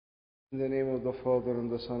In the name of the Father,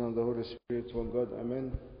 and the Son, and the Holy Spirit, one God,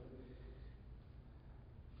 Amen.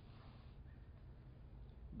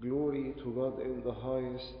 Glory to God in the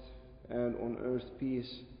highest, and on earth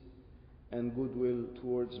peace and goodwill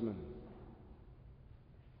towards men.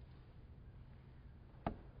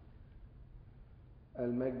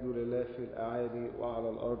 المجد لله في الأعالي وعلى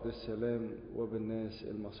الأرض السلام وبالناس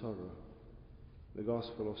المسرة. The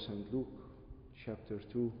Gospel of St. Luke, chapter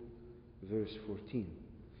 2, verse 14.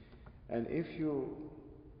 And if you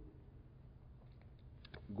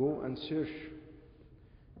go and search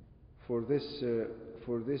for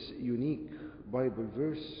this unique Bible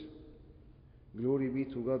verse, glory be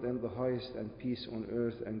to God in the highest, and peace on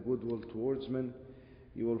earth and goodwill towards men,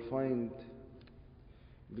 you will find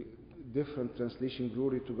different translation: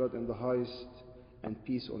 glory to God in the highest and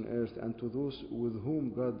peace on earth, and to those with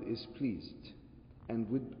whom God is pleased, and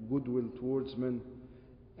with goodwill towards men,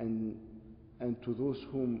 and to those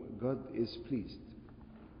whom God is pleased.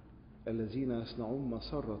 الذين يصنعون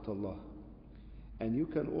مسرة الله. And you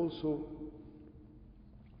can also,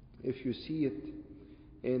 if you see it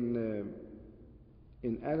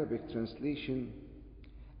in Arabic translation,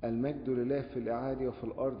 المجد لله في الأعالي وفي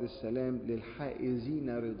الأرض السلام للحائزين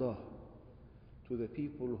رضاه, to the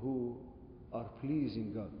people who are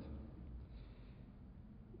pleasing God.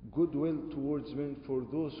 Goodwill towards men, for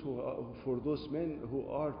those men who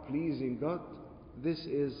are pleasing God. This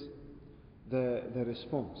is the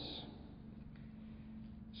response.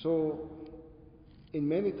 So, in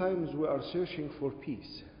many times we are searching for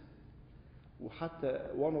peace.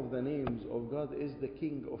 وحتى one of the names of God is the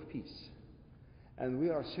King of Peace. And we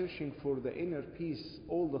are searching for the inner peace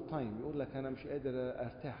all the time. يقول لك أنا مش قادر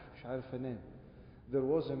أرتاح, مش عارف أنام. There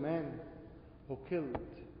was a man who killed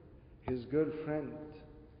his girlfriend,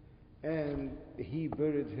 and he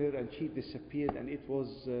buried her, and she disappeared, and it was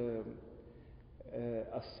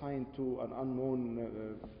assigned to an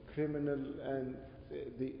unknown criminal, and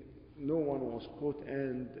no one was caught,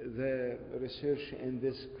 and the research in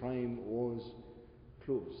this crime was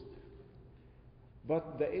closed.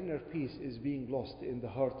 But the inner peace is being lost in the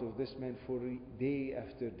heart of this man for day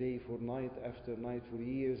after day, for night after night, for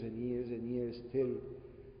years and years and years, till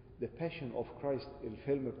the Passion of Christ,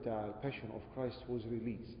 الفيلم بتاع Passion of Christ was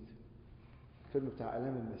released. الفيلم بتاع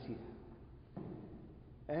آلام المسيح.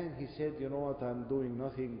 And he said, you know what, I'm doing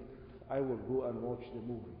nothing, I will go and watch the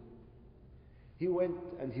movie. He went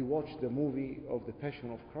and he watched the movie of the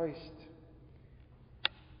Passion of Christ.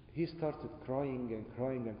 He started crying and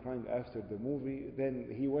crying and crying after the movie. Then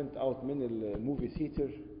he went out من movie theater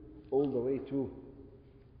all the way to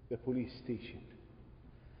the police station.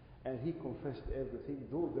 And he confessed everything,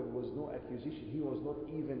 though there was no accusation. He was not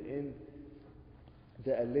even in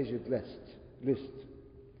the alleged list.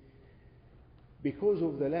 Because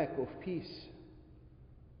of the lack of peace,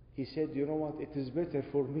 he said, you know what, it is better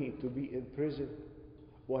for me to be in prison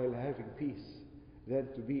while having peace than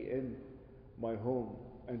to be in my home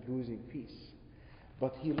and losing peace.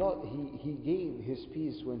 But he gained his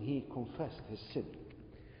peace when he confessed his sin.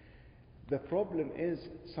 The problem is,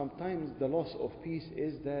 sometimes the loss of peace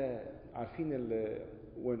is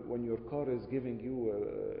when your car is giving you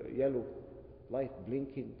a yellow light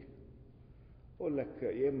blinking, يقول لك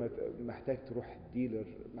يا إما محتاج تروح الديلر,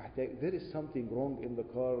 there is something wrong in the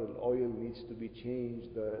car, the oil needs to be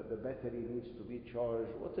changed, the battery needs to be charged,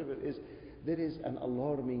 whatever it is, there is an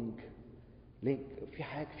alarming link,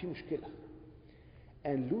 في مشكلة.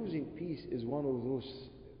 And losing peace is one of those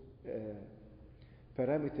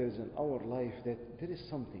parameters in our life that there is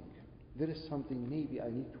something maybe I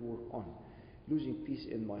need to work on. Losing peace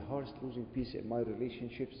in my heart, losing peace in my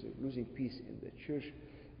relationships, losing peace in the church,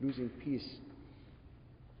 losing peace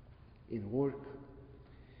in work.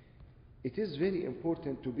 It is very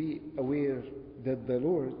important to be aware that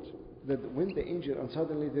that when the angel, and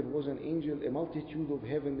suddenly there was an angel, a multitude of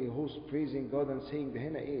heavenly hosts praising God and saying,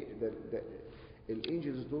 the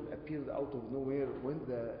angels don't appear out of nowhere when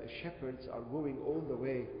the shepherds are going all the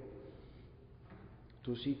way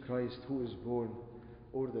to see Christ who is born,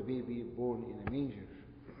 or the baby born in a manger.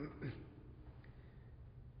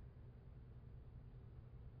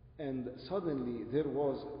 And suddenly there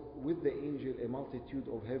was with the angel a multitude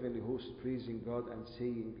of heavenly hosts praising God and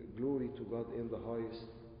saying, glory to God in the highest,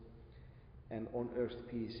 and on earth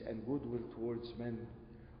peace and goodwill towards men,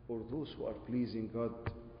 or those who are pleasing God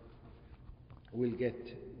will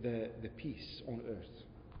get the peace on earth.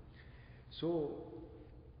 So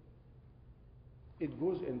it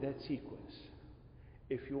goes in that sequence.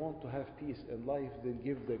 If you want to have peace in life, then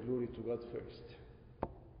give the glory to God first.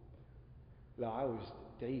 لو عاوز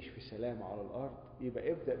تعيش في سلام على الأرض,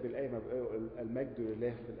 يبقى ابدأ بالآية المجد لله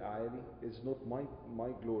في الأعالي is not my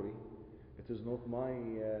glory, It is not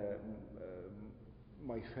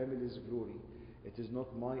my family's glory. It is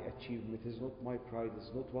not my achievement. It is not my pride. It's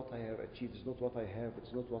not what I have achieved. It's not what I have.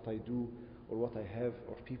 It's not what I do or what I have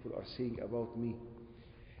or people are saying about me.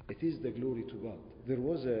 It is the glory to God. There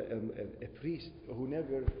was a priest who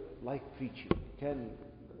never liked preaching.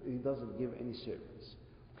 He doesn't give any sermons.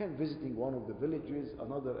 Visiting one of the villages,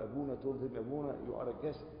 another Abuna told him, Abuna, you are a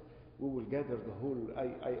guest. We will gather the whole.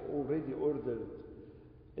 I already ordered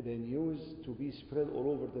the news to be spread all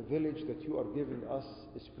over the village that you are giving us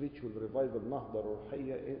a spiritual revival, Nahdar or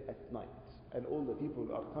Hayya, at night. And all the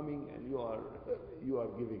people are coming and you are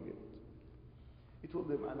giving it. He told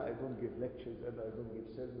them, and I don't give lectures and I don't give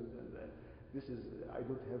sermons and I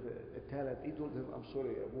don't have a talent. He told him, I'm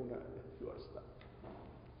sorry, Abuna, you are stuck.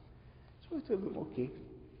 So he told him, okay.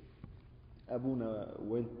 Abuna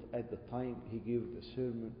went at the time, he gave the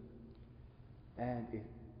sermon, and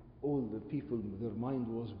all the people, their mind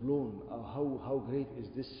was blown. How great is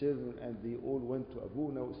this sermon? And they all went to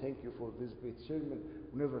Abuna, thank you for this great sermon.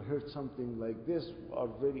 We never heard something like this. We are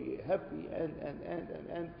very happy.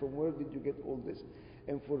 And from where did you get all this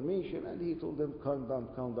information? And he told them, calm down,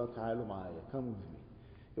 تعالوا معايا, come with me.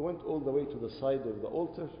 He went all the way to the side of the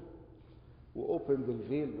altar. We opened the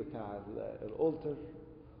veil بتاع الaltar.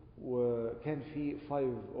 وكان في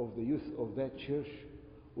 5 of the youth of that church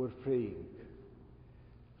were praying.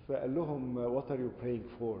 فقال لهم, what are you praying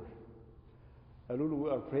for? قالوا له, we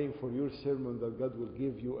are praying for your sermon that God will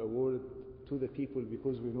give you a word to the people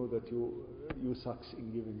because we know that you sucks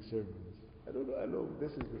in giving sermons. I don't know,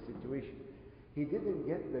 this is the situation. He didn't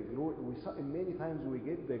get the glory. Many times we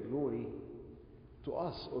give the glory to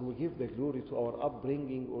us, or we give the glory to our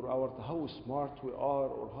upbringing, or how smart we are,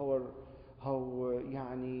 or how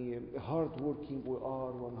hard working we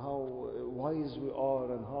are, and how wise we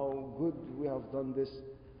are, and how good we have done this.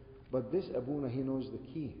 But this Abuna, he knows the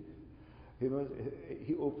key.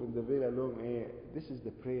 He opened the veil alone. This is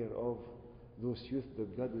the prayer of those youth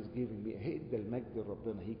that God is giving me. He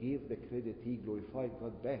gave the credit. He glorified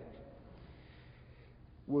God back.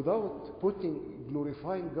 Without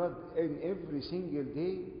glorifying God in every single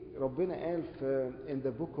day, ربنا قال in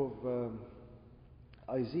the book of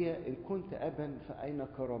Isaiah, إن كنت أبا فأين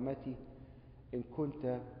كرامتي إن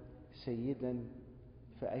كنت سيدا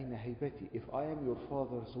فأين هيبتي. If I am your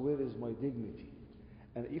father, so where is my dignity?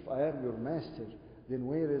 And if I am your master, then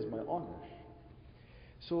where is my honor?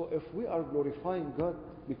 So if we are glorifying God,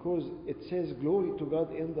 because it says glory to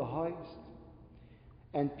God in the highest,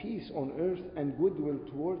 and peace on earth and goodwill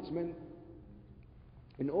towards men,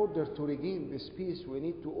 in order to regain this peace, we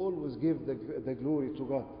need to always give the glory to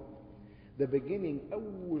God. The beginning,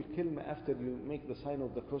 أول كلمة after you make the sign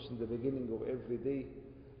of the cross in the beginning of every day,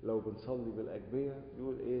 لو بنصلي بالأجبية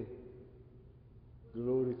يقول إيه؟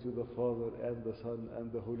 Glory to the Father and the Son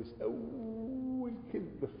and the Holy Spirit. أول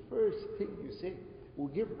كلمة, the first thing you say,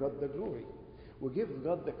 we give God the glory. We give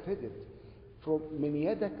God the credit. From من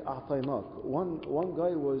يدك أعطيناك. One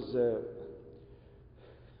guy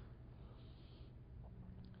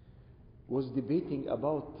was debating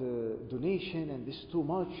about donation, and this is too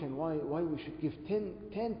much, and why we should give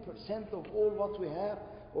 10% of all what we have,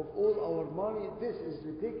 of all our money. This is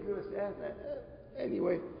ridiculous. And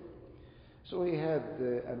anyway, so he had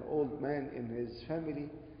an old man in his family.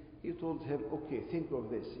 He told him, okay, think of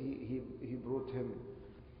this. He brought him.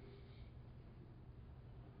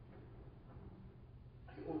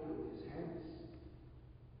 He opened his hands.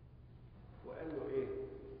 وقال له إيه?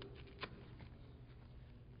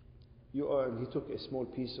 You are, and he took a small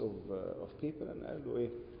piece of paper and قال له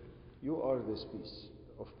إيه? You are this piece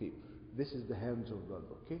of paper. This is the hands of God,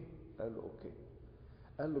 okay? قال له okay.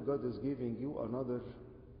 قال له God is giving you another,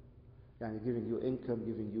 giving you income,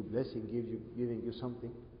 giving you blessing, giving you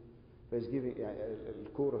something. He's giving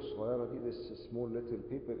الكورة الصغيرة دي, this small little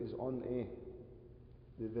paper is on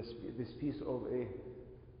this piece of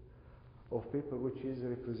paper which is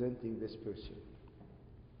representing this person.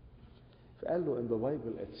 فقال له in the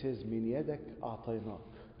Bible it says من يدك أعطيناك,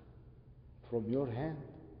 from your hand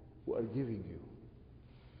we are giving you.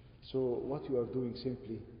 So what you are doing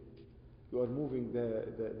simply, you are moving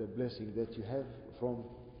the blessing that you have on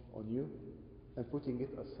you and putting it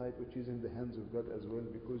aside, which is in the hands of God as well,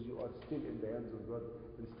 because you are still in the hands of God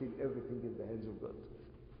and still everything in the hands of God.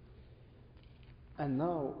 And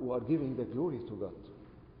now we are giving the glory to God.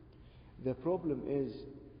 The problem is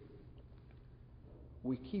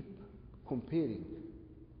we keep comparing,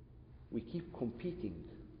 we keep competing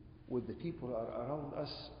with the people around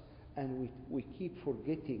us, and we keep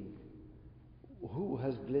forgetting who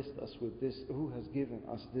has blessed us with this, who has given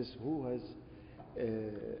us this, who has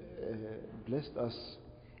blessed us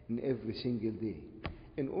in every single day.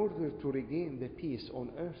 in order to regain the peace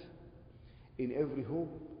on earth, in every home,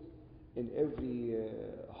 in every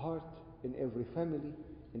heart, in every family,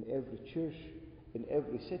 in every church, in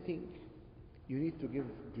every setting. You need to give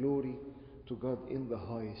glory to God in the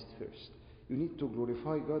highest first. You need to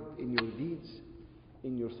glorify God in your deeds,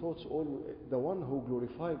 in your thoughts. The one who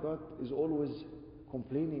glorifies God is always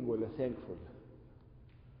complaining or thankful.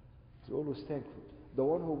 He's always thankful. The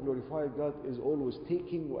one who glorifies God is always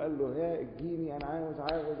taking. وقال له يا اديني أنا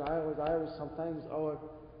عاوز. Sometimes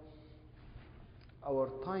our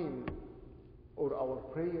time or our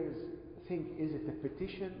prayers think, is it a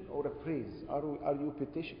petition or a praise? Are you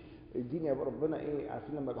petition? اديني يا ربنا ايه؟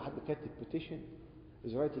 عارفين لما يبقى حد كاتب petition,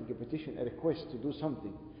 is writing a petition, a request to do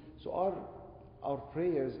something. So our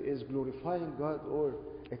prayers is glorifying God, or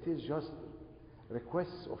it is just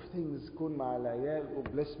requests of things. كن مع العيال, or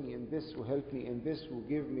bless me in this, or help me in this, or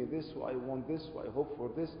give me this, or I want this, or I hope for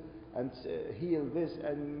this, and heal this,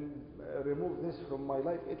 and remove this from my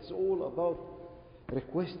life. It's all about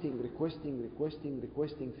requesting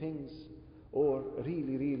things, or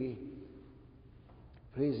really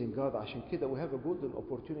praising God. عشان كده we have a golden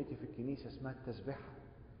opportunity في الكنيسة اسمها التسبيحة.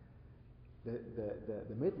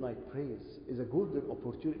 The midnight praise is a golden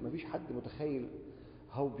opportunity. ما فيش حد متخيل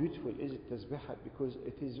how beautiful is التسبيحة, because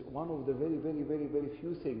it is one of the very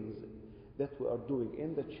few things that we are doing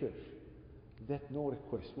in the church that no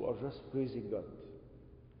request. We are just praising God.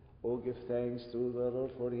 Oh, give thanks to the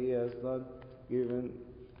Lord, for He has done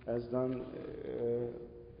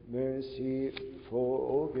mercy.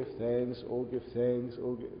 Oh, give thanks.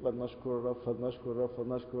 فلنشكر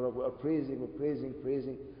الرب. We are praising.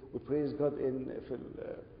 We praise God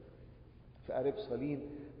في قريب صليب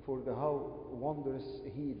for how wondrous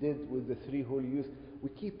He did with the three holy youth. We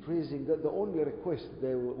keep praising God. The only request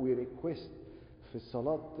that we request في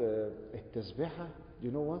صلاة التسبيحة,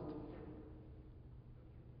 you know what?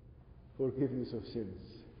 Forgiveness of sins.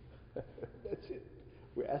 That's it.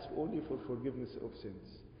 We ask only for forgiveness of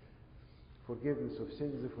sins. Forgiveness of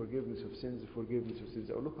sins.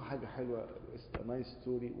 أقول لكم حاجة حلوة. It's a nice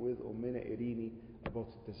story with أمنا إيريني about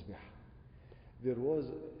التسبيحة. There was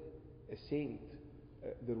a saint,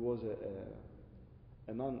 there was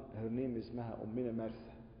a nun, her name is اسمها أمنا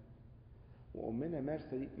مارثا. وأمنا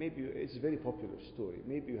مارثا دي, maybe it's a very popular story,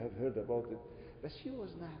 maybe you have heard about it, but she was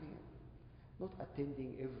not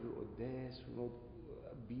attending every قداس, not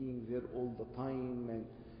being there all the time, and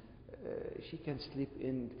she can sleep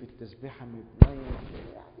in في التسبيحة midnight,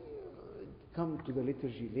 come to the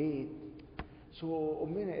liturgy late. So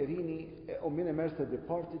أمنا مارثا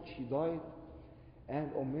departed, she died,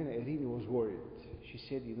 and أمنا إيريني was worried. She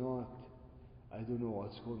said, you know what, I don't know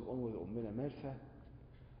what's going on with أمنا مارثا,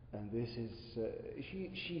 and this is,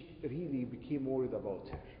 she really became worried about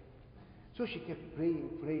her. So she kept praying,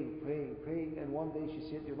 and one day she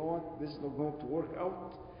said, you know what, this is not going to work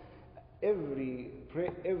out. Every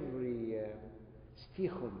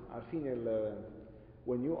stichon, عارفين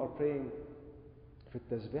when you are praying في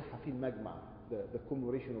التسبيحة في المجمع, the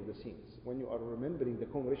commemoration of the saints, when you are remembering the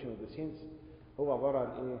commemoration of the saints, هو عبارة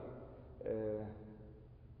عن ايه؟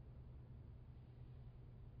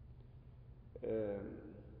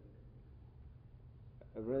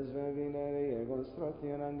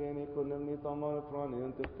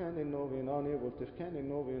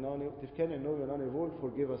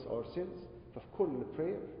 forgive us our sins. ففي كل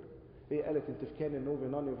prayer هي قالت انتفكان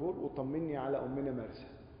النوفي فول وطمني على أمنا مرسى.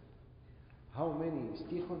 How many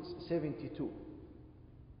stichons? 72.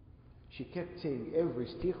 She kept saying every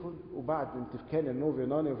stichon, وبعد انتفكان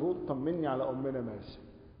النوفي فول طمني على أمنا مرسى.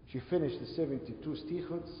 She finished the 72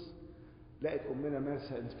 stichons. لقت أمنا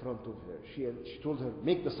مرسى in front of her. She told her,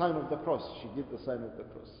 make the sign of the cross. She did the sign of the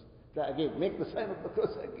cross. Again, make the sign of the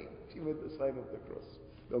cross again. She made the sign of the cross.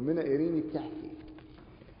 أمنا إيريني بتحكي.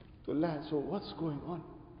 تقول لها, so what's going on?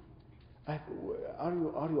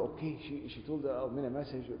 Are you okay? She told her أمنا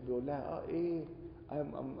مرسى, بيقول لها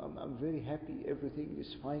I'm very happy. Everything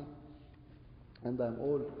is fine. And I'm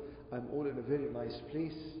all in a very nice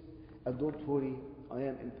place. And don't worry, I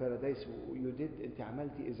am in paradise. انت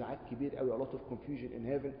عملتي ازعاج كبير قوي, a lot of confusion in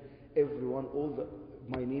heaven. Everyone,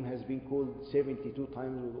 my name has been called 72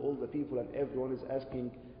 times with all the people, and everyone is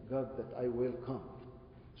asking God that I will come.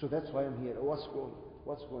 So that's why I'm here. What's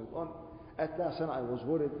going on? At last, I was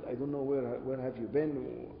worried. I don't know where have you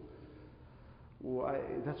been.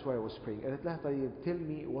 That's why I was praying. And at last, tell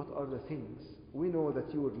me, what are the things? We know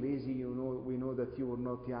that you were lazy. We know that you were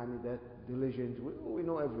not that diligent. We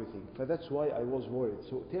know everything. So that's why I was worried.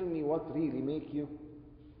 So tell me what really make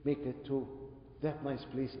it to that nice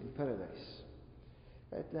place in paradise.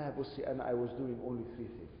 And I was doing only 3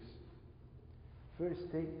 things. First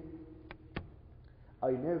thing,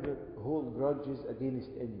 I never hold grudges against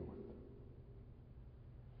anyone.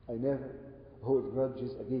 I never hold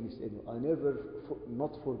grudges against anyone. I never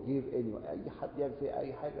not forgive anyone. أي حد يعمل في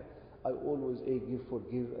أي حاجة, I always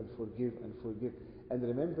forgive and forgive and forgive. And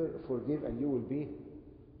remember, forgive and you will be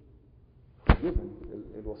forgiven.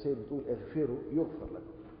 الوصية بتقول اغفروا يغفر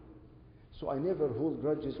لكم. So I never hold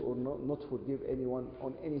grudges or not forgive anyone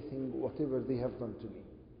on anything, whatever they have done to me.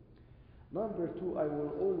 Number two, I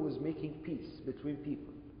will always making peace between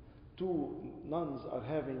people. Two nuns are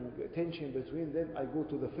having tension between them. I go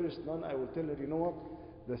to the first nun, I will tell her, you know what,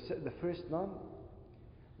 the first nun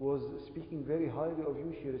was speaking very highly of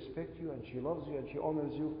you, she respects you and she loves you and she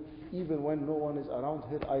honors you, even when no one is around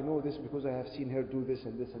her. I know this because I have seen her do this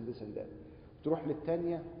and this and this and that. تروح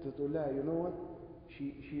للتانية تقول لها, you know what,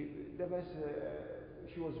 she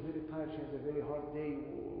was very tired, she had a very hard day,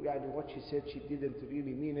 يعني what she said she didn't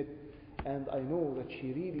really mean it, and I know that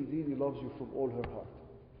she really really loves you from all her heart.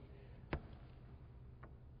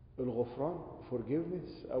 الغفران,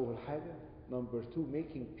 forgiveness, أول حاجة. Number two,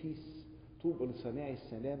 making peace. طوبى لصانعي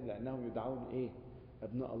السلام لأنهم يدعون إيه؟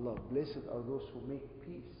 أبناء الله. Blessed are those who make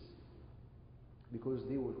peace, because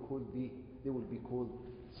they will be called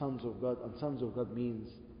sons of God, and sons of God means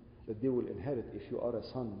that they will inherit. If you are a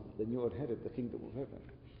son, then you inherit the kingdom of heaven.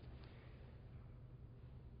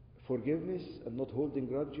 Forgiveness and not holding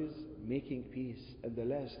grudges, making peace, and the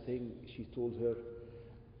last thing she told her,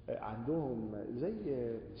 عندهم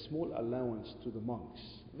زي small allowance to the monks,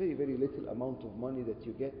 very very little amount of money that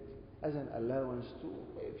you get as an allowance to,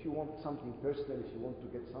 if you want something personal, if you want to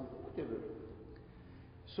get something, whatever.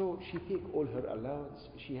 So she take all her allowance.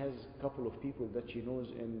 She has a couple of people that she knows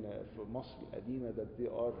in Masr al-Adima that they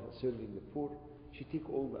are serving the poor. She take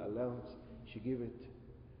all the allowance, she give it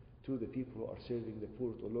to the people who are serving the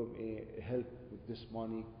poor, to لهم help with this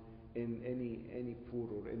money in any poor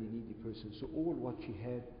or any needy person. So all what she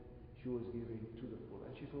had, she was giving to the poor.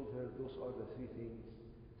 And she told her, those are the three things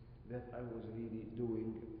that I was really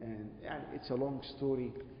doing. And it's a long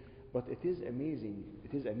story, but it is amazing.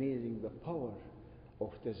 It is amazing the power of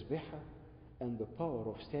tasbihah and the power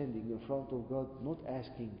of standing in front of God, not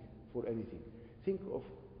asking for anything. Think of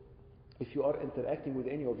if you are interacting with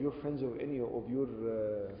any of your friends or any of your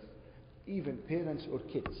even parents or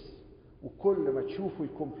kids, وكل ما تشوفه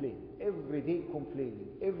complain, every day complaining,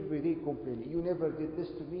 you never did this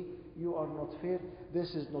to me, you are not fair,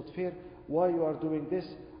 this is not fair, why you are doing this,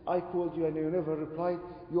 I called you and you never replied,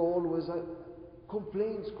 you always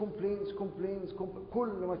complains, كل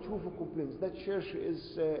ما تشوفه complains, that church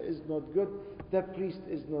is not good, that priest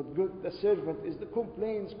is not good, the servant is the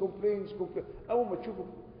complains. أول ما تشوفه,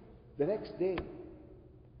 the next day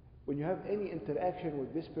when you have any interaction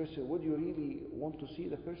with this person, would you really want to see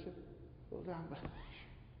the person?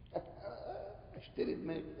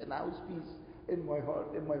 اشتريت and I was peace in my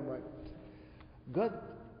heart, in my mind. God,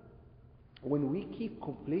 when we keep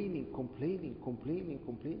complaining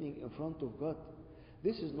in front of God,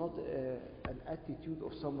 this is not an attitude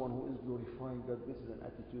of someone who is glorifying God. This is an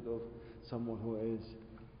attitude of someone who is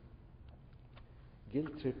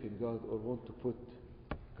guilt-tripping God, or want to put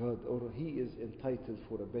God, or he is entitled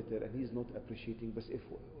for a better and he's not appreciating. But if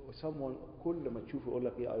someone كل ما تشوفه يقول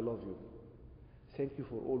لك I love you, thank you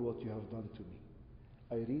for all what you have done to me,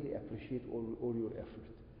 I really appreciate all your effort,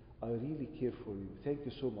 I really care for you, thank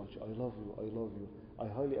you so much, I love you, I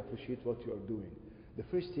highly appreciate what you are doing. The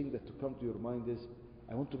first thing that to come to your mind is,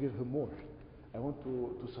 I want to give him more, I want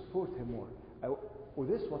to support him more. With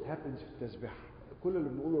this what happens في التسبيح, كل اللي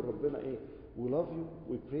بنقوله لربنا ايه, we love you,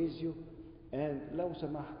 we praise you, and لو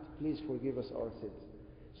سمحت, please forgive us our sins.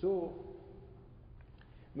 So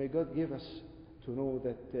may God give us to know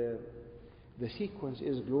that the sequence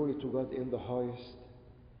is glory to God in the highest,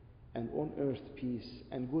 and on earth peace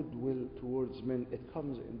and goodwill towards men. It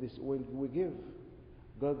comes in this, when we give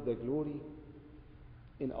God the glory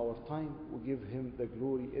in our time, we give him the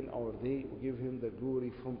glory in our day, we give him the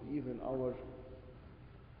glory from even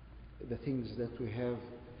the things that we have,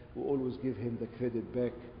 we always give him the credit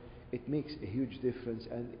back. It makes a huge difference,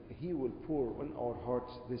 and he will pour on our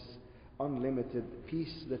hearts this unlimited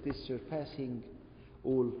peace that is surpassing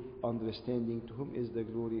all understanding, to whom is the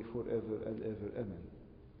glory forever and ever. Amen.